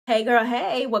Hey girl,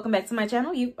 hey, welcome back to my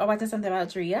channel. You are watching something about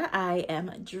Drea. I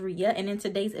am Drea, and in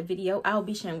today's video I'll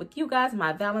be sharing with you guys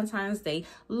my Valentine's Day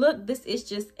look. This is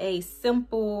just a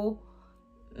simple,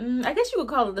 I guess you would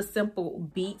call it a simple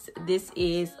beat. This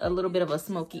is a little bit of a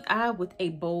smoky eye with a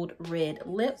bold red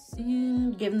lip,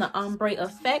 giving the ombre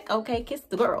effect. Okay, kiss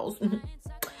the girls.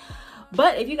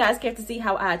 But if you guys care to see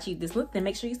how I achieve this look, then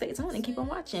make sure you stay tuned and keep on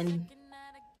watching.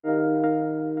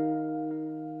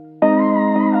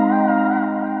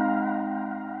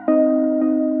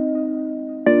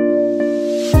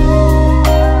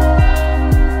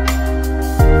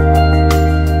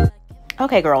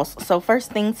 Okay girls, so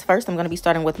first things first, I'm going to be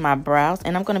starting with my brows,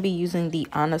 and I'm going to be using the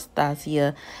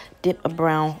Anastasia Dip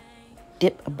Brow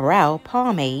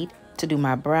Pomade to do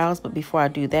my brows. But before I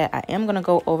do that, I am going to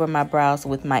go over my brows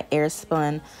with my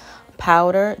Airspun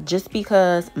powder, just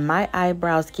because my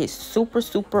eyebrows get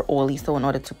super oily. So in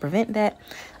order to prevent that,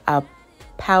 I'll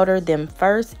powder them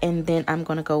first, and then I'm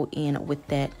going to go in with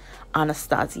that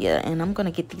Anastasia, and I'm going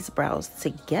to get these brows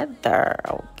together.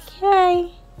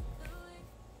 Okay.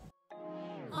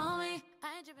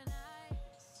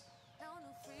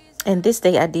 And this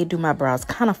day I did do my brows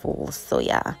kind of full, so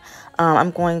yeah.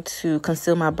 I'm going to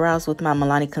conceal my brows with my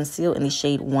Milani Conceal in the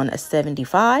shade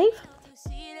 175.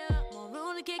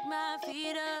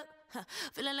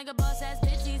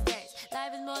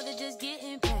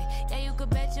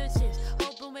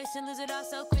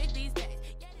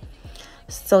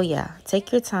 So yeah,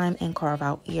 take your time and carve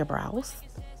out your brows.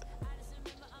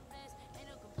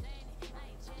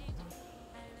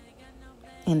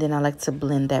 And then I like to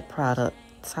blend that product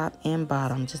top and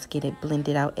bottom, just get it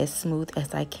blended out as smooth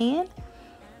as I can.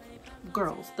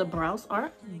 Girls, the brows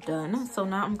are done, so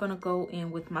now I'm gonna go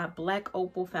in with my black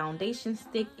opal foundation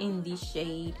stick in the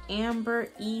shade Amber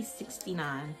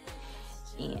E69,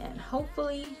 and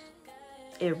hopefully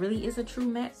it really is a true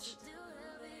match.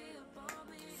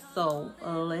 So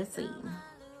let's see.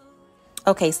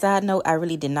 Okay, side note, I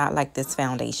really did not like this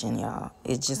foundation, y'all.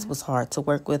 It just was hard to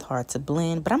work with, hard to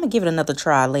blend, but I'm gonna give it another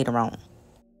try later on.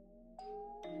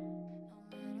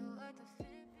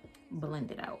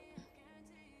 Blend it out.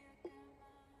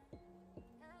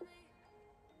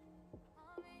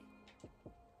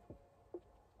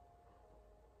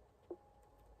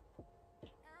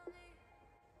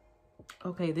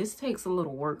 Okay, this takes a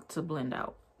little work to blend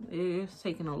out. It's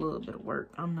taking a little bit of work.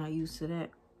 I'm not used to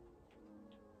that.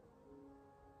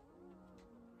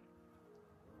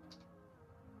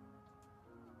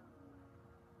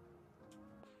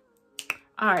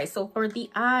 All right, so for the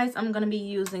eyes, I'm going to be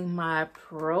using my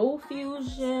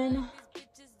Profusion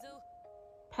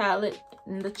palette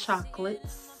in the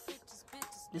chocolates.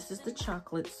 This is the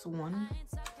chocolates one.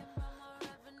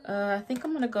 I think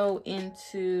I'm going to go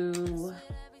into,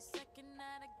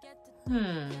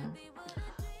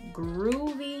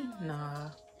 groovy.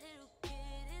 Nah.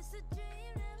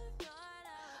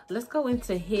 Let's go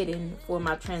into hidden for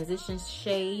my transition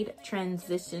shade.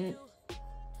 Transition.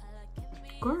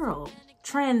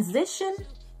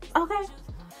 Okay,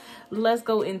 let's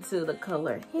go into the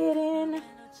color hidden,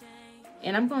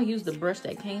 and I'm gonna use the brush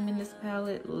that came in this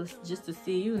palette just to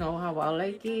see, you know, how I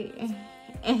like it.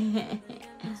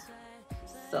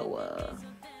 So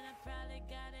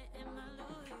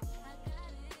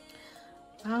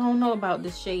I don't know about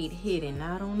the shade hidden.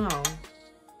 I don't know.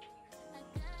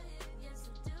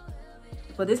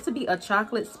 For this to be a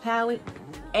chocolates palette,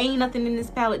 ain't nothing in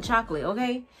this palette chocolate,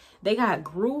 okay? They got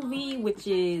groovy, which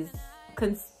is,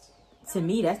 to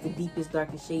me, that's the deepest,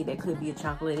 darkest shade that could be a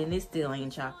chocolate, and it still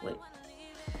ain't chocolate.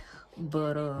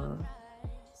 But, oh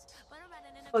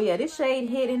yeah, this shade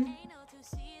hidden,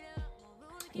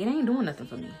 it ain't doing nothing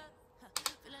for me.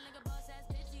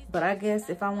 But I guess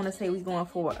if I want to say we're going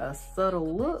for a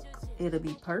subtle look, it'll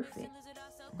be perfect.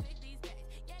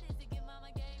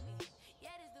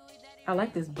 I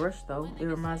like this brush, though. It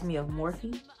reminds me of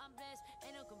Morphe.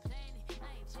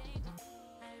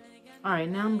 All right,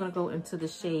 now I'm gonna go into the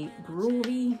shade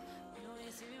Groovy,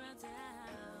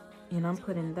 and I'm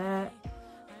putting that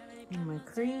in my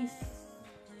crease,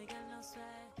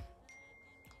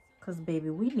 cause baby,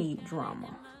 we need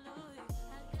drama.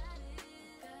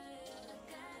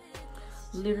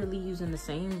 Literally using the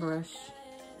same brush.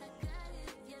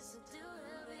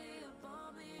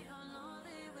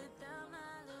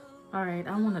 All right,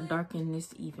 I want to darken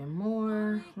this even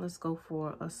more. Let's go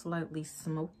for a slightly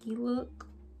smoky look.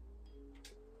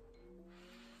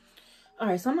 All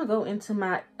right, so I'm gonna go into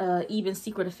my Even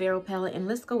Secret of Pharaoh palette, and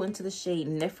let's go into the shade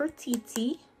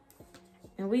Nefertiti,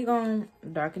 and we're gonna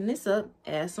darken this up,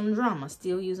 add some drama,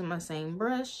 still using my same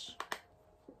brush.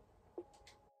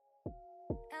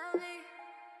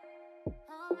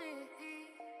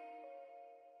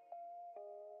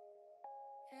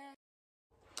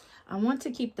 I want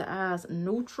to keep the eyes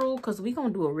neutral because we're going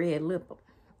to do a red lip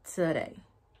today.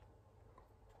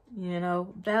 You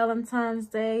know, Valentine's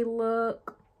Day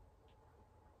look.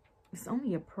 It's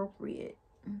only appropriate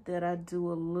that I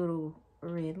do a little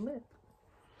red lip.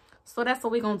 So that's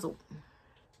what we're going to do.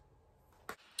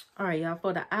 All right, y'all,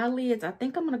 for the eyelids, I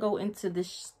think I'm going to go into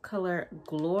this color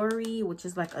Glory, which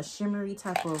is like a shimmery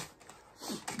type of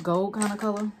gold kind of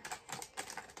color.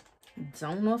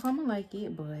 Don't know if I'm going to like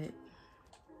it, but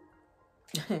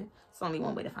it's only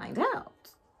one way to find out.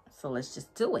 So let's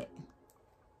just do it.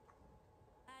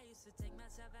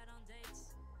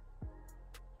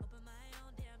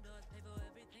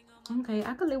 Okay,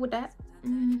 I could live with that.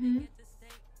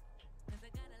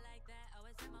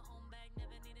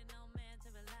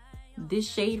 This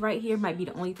shade right here might be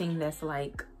the only thing that's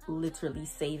like literally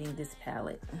saving this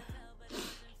palette.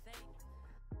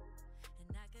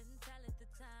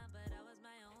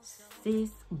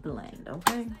 Sis blend,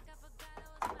 okay?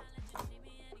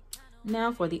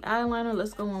 Now for the eyeliner,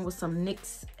 let's go on with some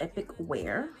NYX Epic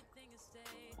Wear.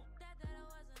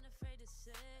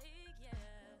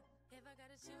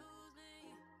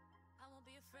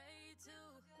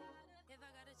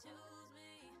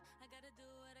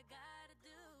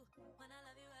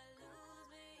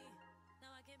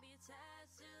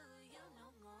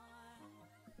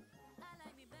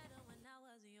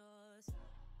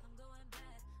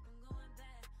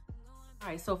 All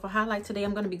right, so for highlight today,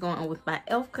 I'm going to be going on with my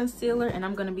e.l.f. concealer, and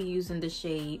I'm going to be using the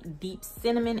shade Deep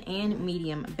Cinnamon and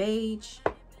Medium Beige.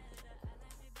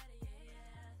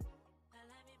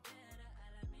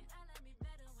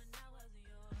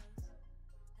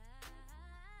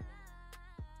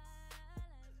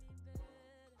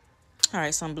 All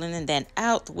right, so I'm blending that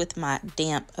out with my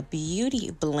damp beauty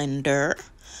blender.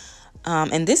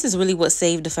 And this is really what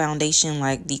saved the foundation,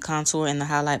 like the contour and the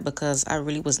highlight, because I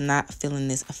really was not feeling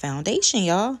this foundation,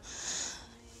 y'all.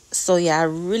 So yeah, I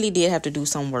really did have to do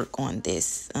some work on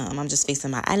this. I'm just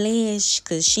fixing my eyelash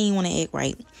because she ain't want to act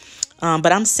right.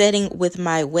 But I'm setting with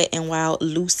my Wet n Wild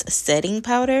loose setting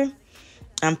powder.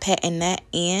 I'm patting that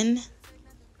in.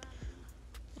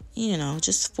 You know,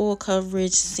 just full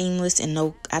coverage, seamless, and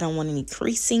no, I don't want any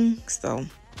creasing. So,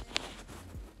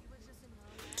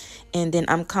 and then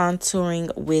I'm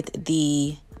contouring with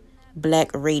the Black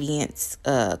Radiance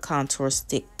contour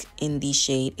stick in the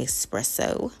shade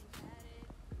Espresso.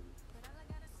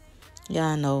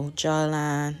 Y'all know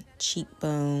jawline,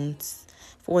 cheekbones,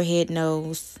 forehead,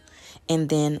 nose, and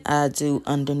then I do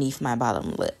underneath my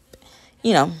bottom lip.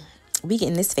 You know, we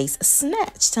getting this face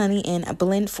snatched, honey, and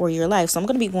blend for your life. So I'm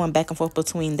going to be going back and forth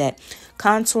between that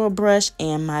contour brush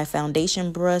and my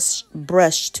foundation brush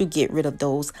to get rid of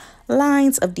those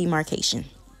lines of demarcation.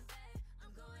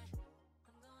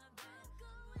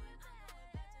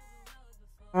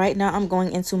 All right, now I'm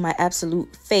going into my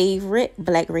absolute favorite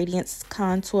Black Radiance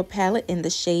contour palette in the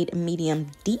shade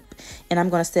Medium Deep. And I'm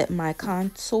going to set my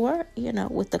contour, you know,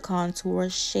 with the contour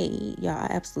shade. Y'all, I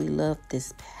absolutely love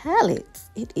this palette.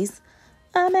 It is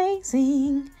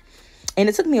amazing. And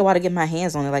it took me a while to get my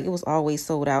hands on it. Like, it was always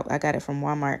sold out. I got it from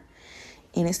Walmart,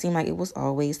 and it seemed like it was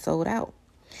always sold out.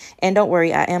 And don't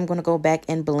worry, I am going to go back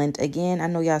and blend again. I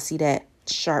know y'all see that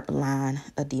sharp line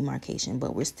of demarcation,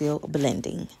 but we're still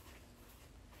blending.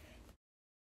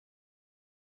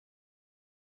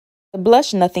 The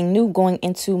blush, nothing new, going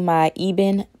into my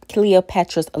Eben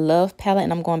Cleopatra's Love palette,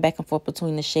 and I'm going back and forth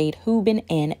between the shade Hubin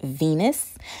and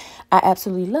Venus. I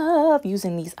absolutely love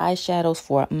using these eyeshadows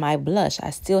for my blush. I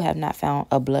still have not found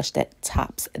a blush that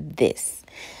tops this.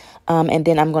 And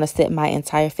then I'm going to set my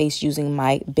entire face using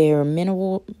my Bare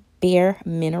Minerals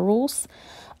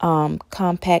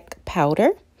compact powder,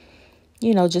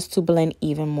 you know, just to blend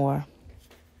even more.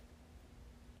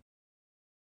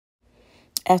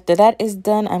 After that is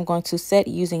done, I'm going to set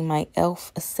using my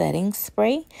e.l.f. setting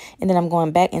spray. And then I'm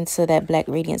going back into that Black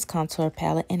Radiance contour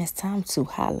palette. And it's time to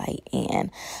highlight. And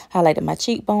highlighted my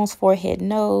cheekbones, forehead,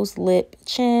 nose, lip,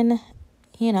 chin.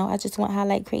 You know, I just went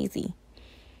highlight crazy.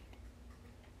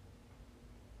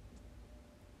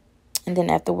 And then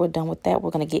after we're done with that,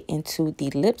 we're going to get into the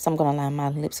lips. I'm going to line my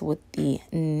lips with the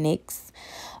NYX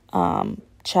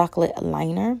chocolate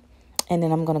liner. And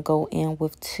then I'm going to go in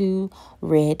with 2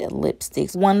 red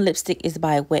lipsticks. One lipstick is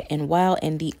by Wet n Wild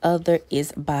and the other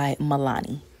is by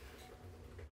Milani.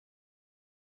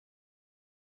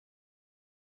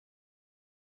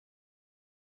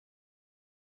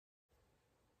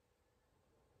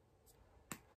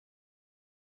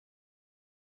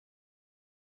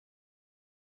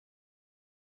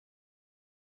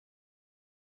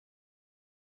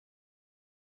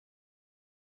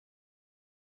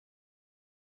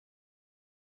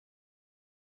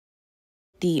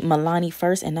 the Milani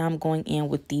first, and now I'm going in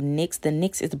with the NYX. The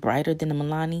NYX is brighter than the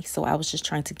Milani, so I was just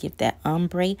trying to give that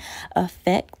ombre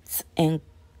effect. And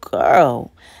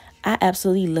girl, I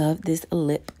absolutely love this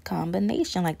lip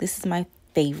combination. Like, this is my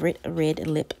favorite red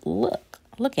lip look.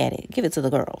 Look at it. Give it to the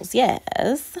girls.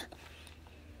 Yes.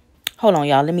 Hold on,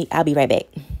 y'all. I'll be right back.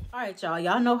 All right, y'all.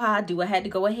 Y'all know how I do. I had to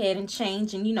go ahead and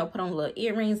change and, you know, put on little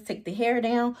earrings, take the hair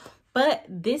down. But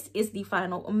this is the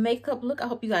final makeup look. I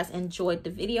hope you guys enjoyed the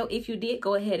video. If you did,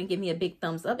 go ahead and give me a big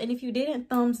thumbs up. And if you didn't,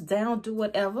 thumbs down, do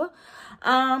whatever.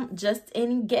 Just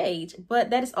engage. But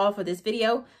that is all for this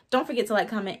video. Don't forget to like,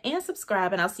 comment, and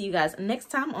subscribe. And I'll see you guys next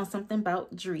time on Something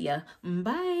About Drea.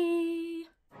 Bye.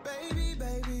 Baby,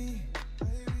 baby,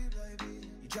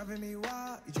 you driving me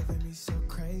wild, you driving me so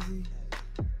crazy.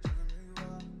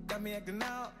 Got me acting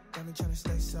out, got me trying to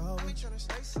stay sober.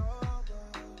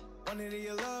 Wanted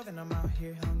your love and I'm out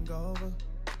here hungover.